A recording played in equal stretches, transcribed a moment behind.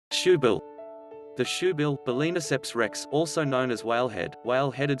Shoebill. The shoebill, Baleniceps rex, also known as whalehead,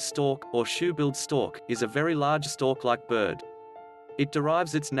 whale-headed stork, or shoe-billed stork, is a very large stork-like bird. It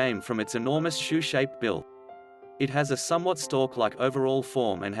derives its name from its enormous shoe-shaped bill. It has a somewhat stork-like overall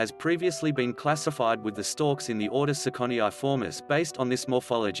form and has previously been classified with the storks in the order Ciconiiformes based on this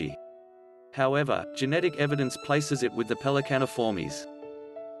morphology. However, genetic evidence places it with the Pelecaniformes.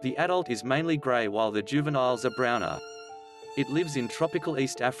 The adult is mainly grey while the juveniles are browner. It lives in tropical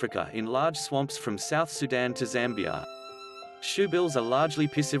East Africa in large swamps from South Sudan to Zambia. Shoebills are largely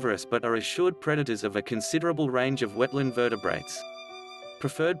piscivorous but are assured predators of a considerable range of wetland vertebrates.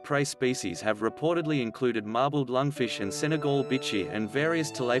 Preferred prey species have reportedly included marbled lungfish and Senegal bichi and various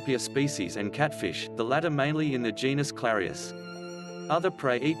tilapia species and catfish, the latter mainly in the genus Clarius. Other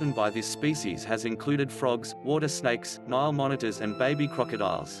prey eaten by this species has included frogs, water snakes, Nile monitors and baby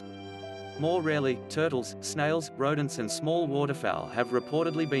crocodiles. More rarely, turtles, snails, rodents and small waterfowl have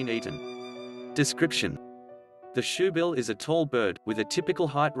reportedly been eaten. Description: the shoebill is a tall bird, with a typical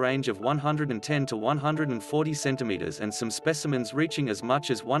height range of 110 to 140 centimeters and some specimens reaching as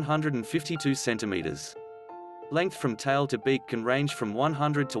much as 152 centimeters. Length from tail to beak can range from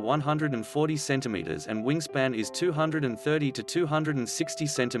 100 to 140 centimeters and wingspan is 230 to 260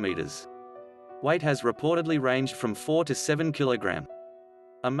 centimeters. Weight has reportedly ranged from 4 to 7 kilograms.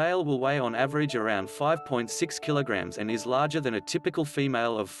 A male will weigh on average around 5.6 kilograms and is larger than a typical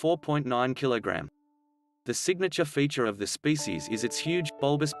female of 4.9 kilograms. The signature feature of the species is its huge,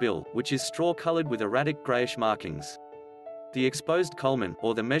 bulbous bill, which is straw-colored with erratic grayish markings. The exposed culmen,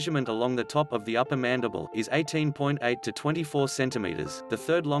 or the measurement along the top of the upper mandible, is 18.8 to 24 centimeters, the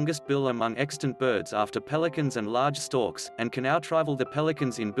third longest bill among extant birds after pelicans and large storks, and can outrival the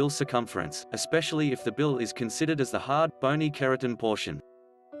pelicans in bill circumference, especially if the bill is considered as the hard, bony keratin portion.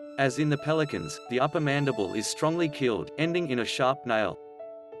 As in the pelicans, the upper mandible is strongly keeled, ending in a sharp nail.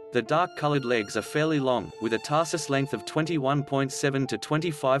 The dark-colored legs are fairly long, with a tarsus length of 21.7 to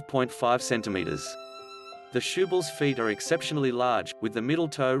 25.5 centimeters. The shoebill's feet are exceptionally large, with the middle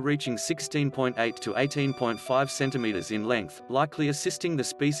toe reaching 16.8 to 18.5 centimeters in length, likely assisting the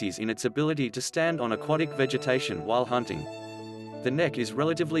species in its ability to stand on aquatic vegetation while hunting. The neck is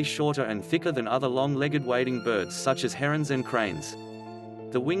relatively shorter and thicker than other long-legged wading birds such as herons and cranes.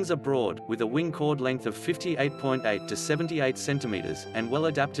 The wings are broad, with a wing chord length of 58.8 to 78 centimeters, and well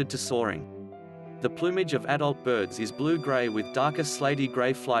adapted to soaring. The plumage of adult birds is blue-gray with darker slaty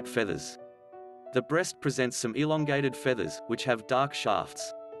gray flight feathers. The breast presents some elongated feathers, which have dark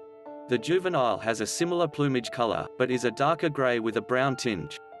shafts. The juvenile has a similar plumage color, but is a darker gray with a brown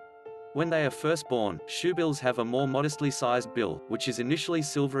tinge. When they are first born, shoebills have a more modestly sized bill, which is initially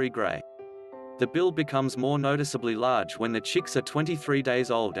silvery gray. The bill becomes more noticeably large when the chicks are 23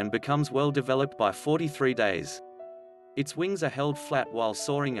 days old and becomes well developed by 43 days. Its wings are held flat while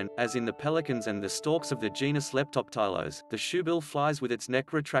soaring and, as in the pelicans and the storks of the genus Leptoptylos, the shoebill flies with its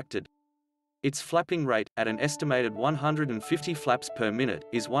neck retracted. Its flapping rate, at an estimated 150 flaps per minute,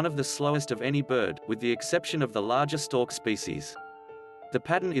 is one of the slowest of any bird, with the exception of the larger stork species. The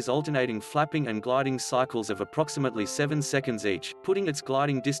pattern is alternating flapping and gliding cycles of approximately 7 seconds each, putting its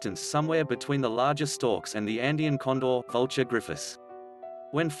gliding distance somewhere between the larger storks and the Andean condor, Vultur gryphus.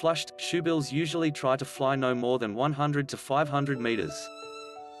 When flushed, shoebills usually try to fly no more than 100 to 500 meters.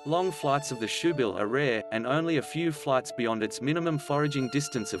 Long flights of the shoebill are rare, and only a few flights beyond its minimum foraging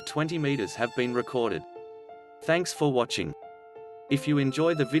distance of 20 meters have been recorded. Thanks for watching. If you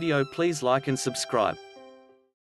enjoy the video, please like and subscribe.